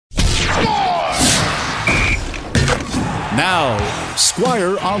Now,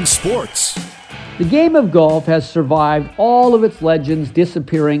 Squire on Sports. The game of golf has survived all of its legends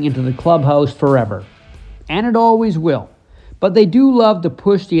disappearing into the clubhouse forever. And it always will. But they do love to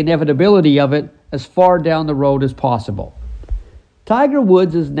push the inevitability of it as far down the road as possible. Tiger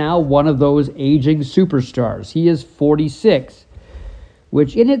Woods is now one of those aging superstars. He is 46,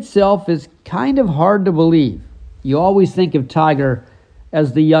 which in itself is kind of hard to believe. You always think of Tiger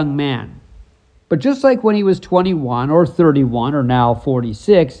as the young man. But just like when he was 21 or 31 or now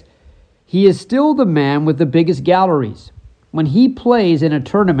 46, he is still the man with the biggest galleries. When he plays in a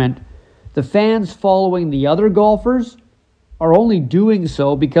tournament, the fans following the other golfers are only doing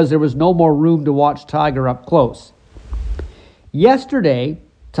so because there was no more room to watch Tiger up close. Yesterday,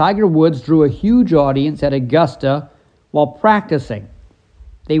 Tiger Woods drew a huge audience at Augusta while practicing.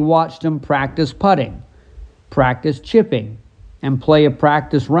 They watched him practice putting, practice chipping, and play a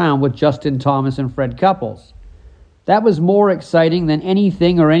practice round with Justin Thomas and Fred Couples. That was more exciting than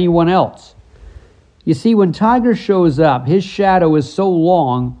anything or anyone else. You see, when Tiger shows up, his shadow is so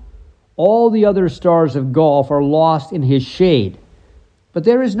long, all the other stars of golf are lost in his shade. But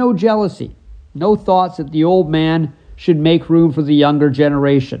there is no jealousy, no thoughts that the old man should make room for the younger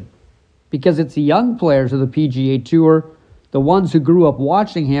generation. Because it's the young players of the PGA Tour, the ones who grew up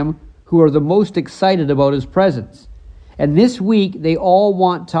watching him, who are the most excited about his presence. And this week, they all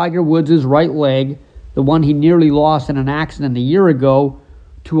want Tiger Woods' right leg, the one he nearly lost in an accident a year ago,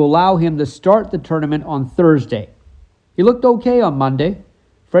 to allow him to start the tournament on Thursday. He looked okay on Monday.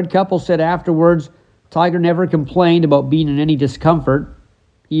 Fred Couples said afterwards, Tiger never complained about being in any discomfort.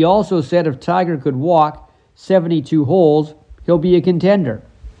 He also said if Tiger could walk 72 holes, he'll be a contender.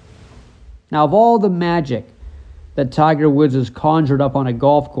 Now, of all the magic that Tiger Woods has conjured up on a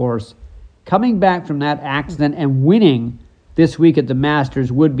golf course, coming back from that accident and winning this week at the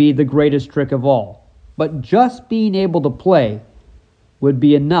Masters would be the greatest trick of all. But just being able to play would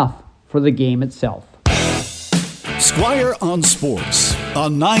be enough for the game itself. Squire on Sports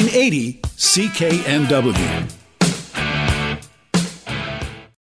on 980 CKNW.